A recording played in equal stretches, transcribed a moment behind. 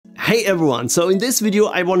Hey everyone, so in this video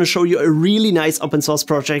I want to show you a really nice open source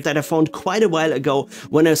project that I found quite a while ago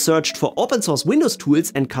when I searched for open source Windows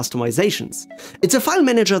tools and customizations. It's a file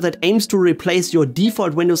manager that aims to replace your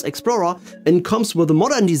default Windows Explorer and comes with a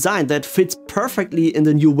modern design that fits perfectly in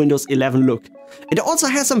the new Windows 11 look. It also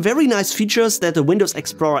has some very nice features that the Windows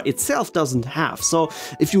Explorer itself doesn't have, so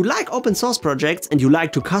if you like open source projects and you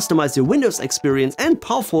like to customize your Windows experience and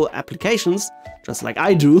powerful applications, just like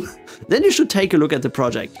I do, then you should take a look at the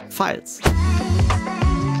project Files.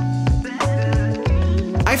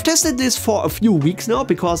 I've tested this for a few weeks now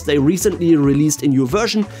because they recently released a new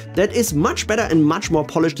version that is much better and much more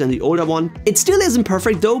polished than the older one. It still isn't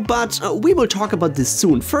perfect though, but we will talk about this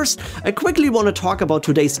soon. First, I quickly want to talk about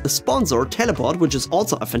today's sponsor, Teleport, which is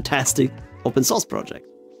also a fantastic open source project.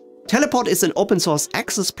 Teleport is an open source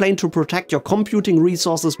access plane to protect your computing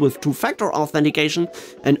resources with two-factor authentication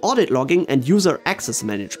and audit logging and user access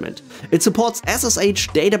management. It supports SSH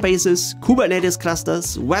databases, Kubernetes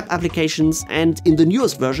clusters, web applications, and in the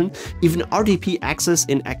newest version, even RDP access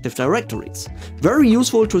in Active Directories. Very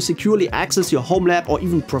useful to securely access your home lab or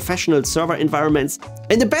even professional server environments.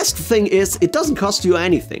 And the best thing is, it doesn't cost you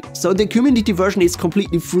anything. So the community version is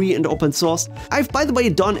completely free and open source. I've, by the way,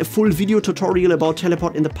 done a full video tutorial about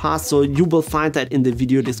Teleport in the past, so you will find that in the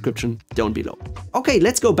video description down below. Okay,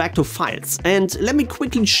 let's go back to Files, and let me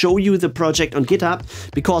quickly show you the project on GitHub,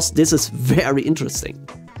 because this is very interesting.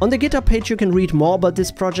 On the GitHub page you can read more about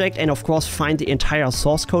this project and of course find the entire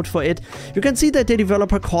source code for it. You can see that the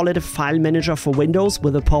developer called it a file manager for Windows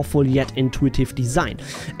with a powerful yet intuitive design.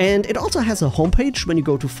 And it also has a homepage when you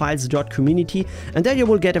go to files.community, and there you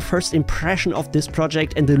will get a first impression of this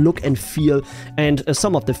project and the look and feel and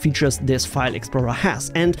some of the features this file explorer has.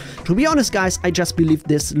 And to be honest guys, I just believe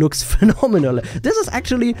this looks phenomenal. This is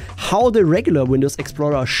actually how the regular Windows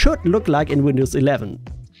Explorer should look like in Windows 11.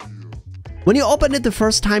 When you open it the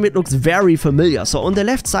first time, it looks very familiar. So on the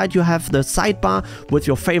left side you have the sidebar with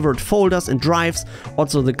your favorite folders and drives,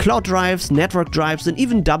 also the cloud drives, network drives, and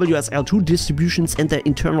even WSL2 distributions, and the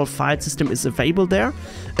internal file system is available there.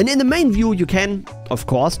 And in the main view you can, of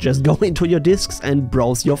course, just go into your disks and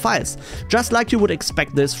browse your files, just like you would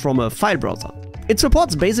expect this from a file browser. It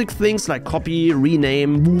supports basic things like copy,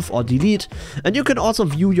 rename, move or delete, and you can also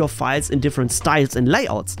view your files in different styles and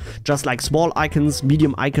layouts, just like small icons,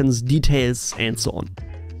 medium icons, details and so on.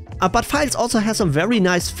 But Files also has some very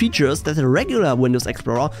nice features that a regular Windows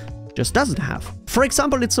Explorer just doesn't have. For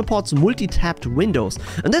example, it supports multi-tabbed windows,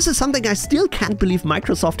 and this is something I still can't believe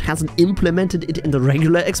Microsoft hasn't implemented it in the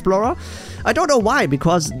regular Explorer. I don't know why,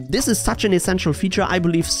 because this is such an essential feature I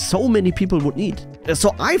believe so many people would need.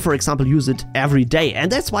 So I, for example, use it every day, and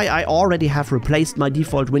that's why I already have replaced my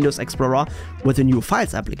default Windows Explorer with a new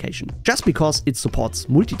Files application, just because it supports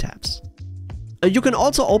multi-tabs. You can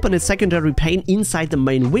also open a secondary pane inside the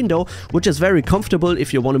main window, which is very comfortable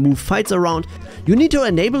if you want to move files around. You need to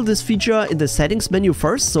enable this feature in the settings menu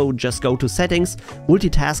first, so just go to settings,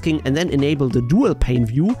 multitasking, and then enable the dual pane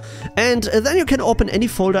view. And then you can open any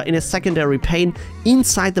folder in a secondary pane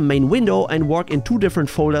inside the main window and work in two different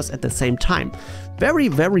folders at the same time. Very,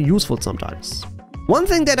 very useful sometimes. One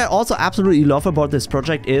thing that I also absolutely love about this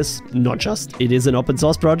project is not just it is an open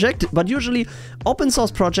source project, but usually open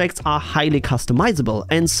source projects are highly customizable,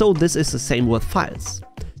 and so this is the same with Files.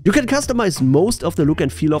 You can customize most of the look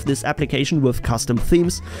and feel of this application with custom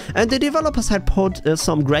themes, and the developers had put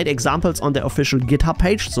some great examples on their official GitHub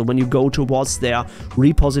page, so when you go towards their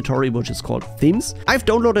repository, which is called Themes, I've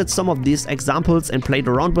downloaded some of these examples and played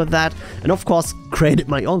around with that, and of course created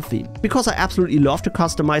my own theme, because I absolutely love to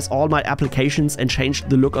customize all my applications and change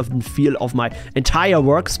the look and feel of my entire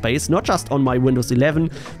workspace, not just on my Windows 11,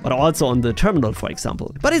 but also on the terminal, for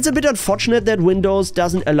example. But it's a bit unfortunate that Windows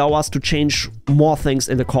doesn't allow us to change more things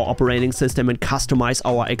in the core operating system and customize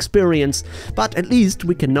our experience, but at least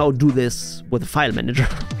we can now do this with a file manager.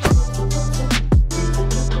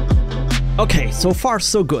 Okay, so far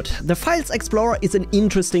so good. The Files Explorer is an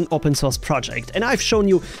interesting open source project, and I've shown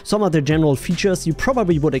you some of the general features you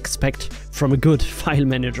probably would expect from a good file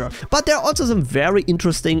manager. But there are also some very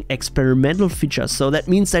interesting experimental features, so that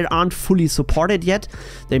means they aren't fully supported yet.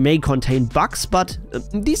 They may contain bugs, but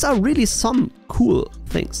these are really some cool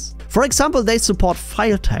things. For example, they support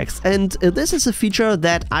file tags, and this is a feature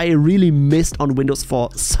that I really missed on Windows for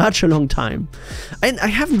such a long time. And I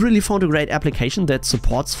haven't really found a great application that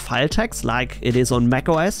supports file tags like it is on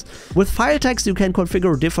macOS. With file tags you can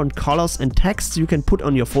configure different colors and texts you can put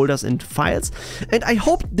on your folders and files, and I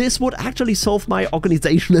hope this would actually solve my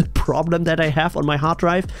organizational problem that I have on my hard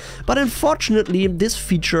drive, but unfortunately this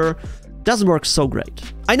feature doesn't work so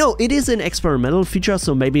great. I know it is an experimental feature,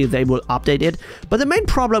 so maybe they will update it, but the main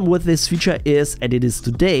problem with this feature is, and it is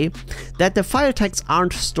today, that the file tags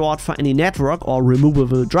aren't stored for any network or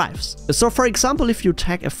removable drives. So for example, if you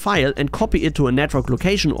tag a file and copy it to a network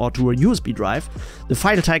location or to a USB drive, the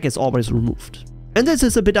file tag is always removed. And this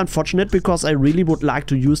is a bit unfortunate because I really would like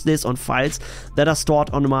to use this on files that are stored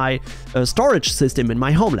on my storage system in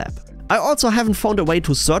my home lab. I also haven't found a way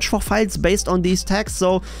to search for files based on these tags,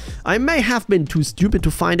 so I may have been too stupid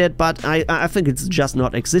to find it, but I think it's just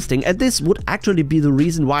not existing. And this would actually be the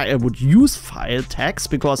reason why I would use file tags,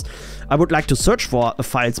 because I would like to search for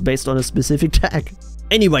files based on a specific tag.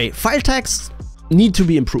 Anyway, file tags need to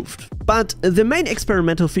be improved. But the main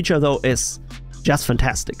experimental feature though is just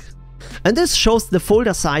fantastic. And this shows the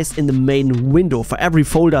folder size in the main window for every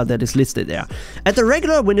folder that is listed there. At the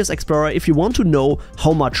regular Windows Explorer, if you want to know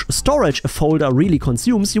how much storage a folder really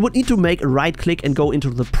consumes, you would need to make a right click and go into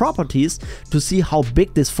the properties to see how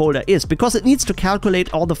big this folder is, because it needs to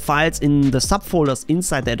calculate all the files in the subfolders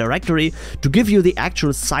inside the directory to give you the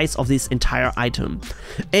actual size of this entire item.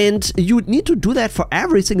 And you would need to do that for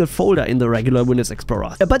every single folder in the regular Windows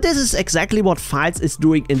Explorer. But this is exactly what Files is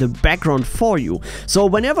doing in the background for you. So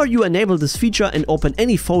whenever you enable this feature and open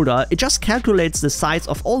any folder, it just calculates the size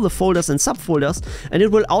of all the folders and subfolders, and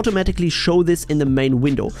it will automatically show this in the main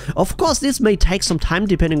window. Of course, this may take some time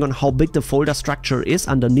depending on how big the folder structure is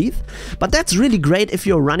underneath, but that's really great if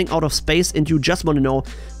you're running out of space and you just want to know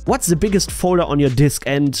what's the biggest folder on your disk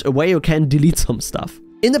and where you can delete some stuff.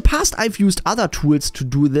 In the past, I've used other tools to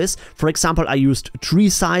do this. For example, I used tree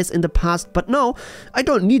size in the past, but now I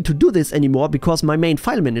don't need to do this anymore because my main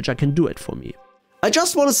file manager can do it for me. I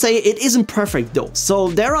just want to say it isn't perfect though, so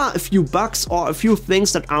there are a few bugs or a few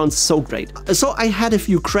things that aren't so great. So I had a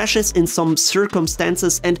few crashes in some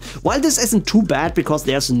circumstances, and while this isn't too bad because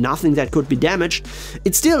there's nothing that could be damaged,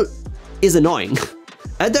 it still is annoying.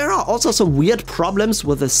 And there are also some weird problems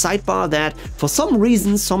with the sidebar that for some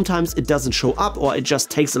reason sometimes it doesn't show up, or it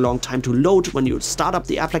just takes a long time to load when you start up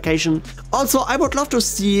the application. Also, I would love to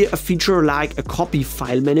see a feature like a copy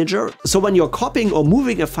file manager. So when you're copying or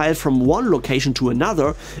moving a file from one location to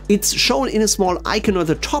another, it's shown in a small icon on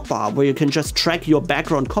the top bar where you can just track your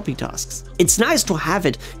background copy tasks. It's nice to have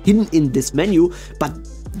it hidden in this menu, but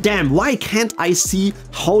damn, why can't I see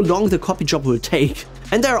how long the copy job will take?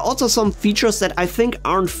 And there are also some features that I think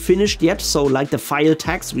aren't finished yet, so like the file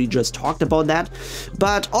tags, we just talked about that.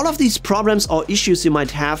 But all of these problems or issues you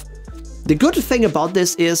might have, the good thing about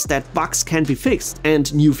this is that bugs can be fixed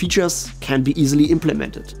and new features can be easily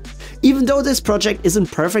implemented. Even though this project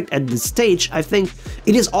isn't perfect at this stage, I think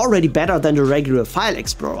it is already better than the regular File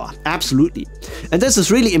Explorer, absolutely. And this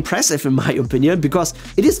is really impressive in my opinion, because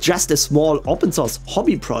it is just a small open source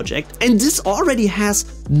hobby project, and this already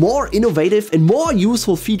has more innovative and more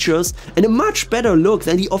useful features and a much better look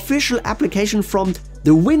than the official application from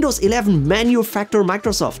the Windows 11 manufacturer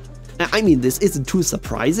Microsoft. I mean, this isn't too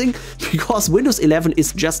surprising, because Windows 11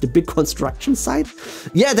 is just a big construction site.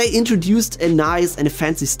 Yeah, they introduced a nice and a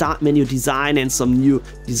fancy start menu design and some new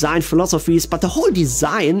design philosophies, but the whole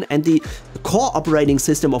design and the core operating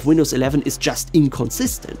system of Windows 11 is just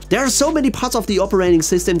inconsistent. There are so many parts of the operating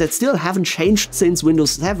system that still haven't changed since Windows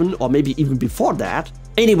 7, or maybe even before that.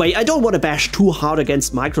 Anyway, I don't want to bash too hard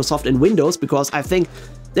against Microsoft and Windows, because I think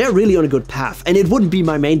they're really on a good path, and it wouldn't be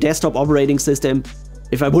my main desktop operating system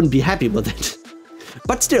if I wouldn't be happy with it.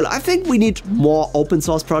 But still, I think we need more open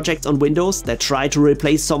source projects on Windows that try to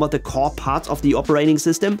replace some of the core parts of the operating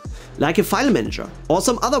system, like a file manager, or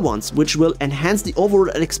some other ones which will enhance the overall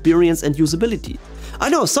experience and usability. I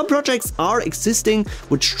know some projects are existing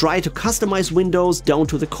which try to customize Windows down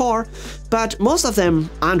to the core, but most of them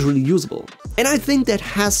aren't really usable. And I think that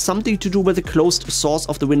has something to do with the closed source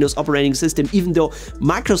of the Windows operating system, even though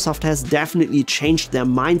Microsoft has definitely changed their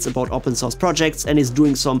minds about open source projects and is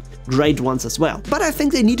doing some great ones as well. But I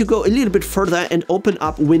think they need to go a little bit further and open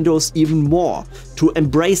up Windows even more to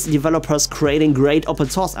embrace developers creating great open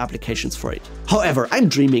source applications for it. However, I'm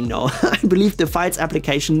dreaming now. I believe the Files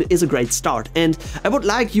application is a great start, and I would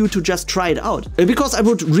like you to just try it out, because I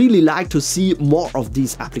would really like to see more of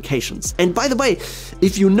these applications. And by the way,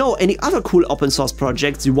 if you know any other cool open source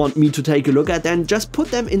projects you want me to take a look at, then just put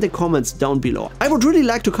them in the comments down below. I would really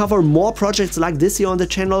like to cover more projects like this here on the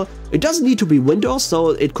channel. It doesn't need to be Windows, so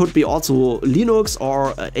it could be also Linux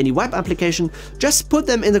or any web application. Just put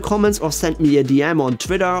them in the comments or send me a DM on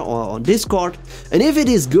Twitter or on Discord, and if it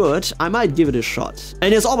is good, I might give it a shot.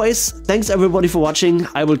 And as always, thanks everybody for watching.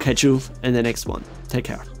 I will catch you in the next one. Take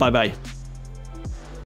care. Bye bye.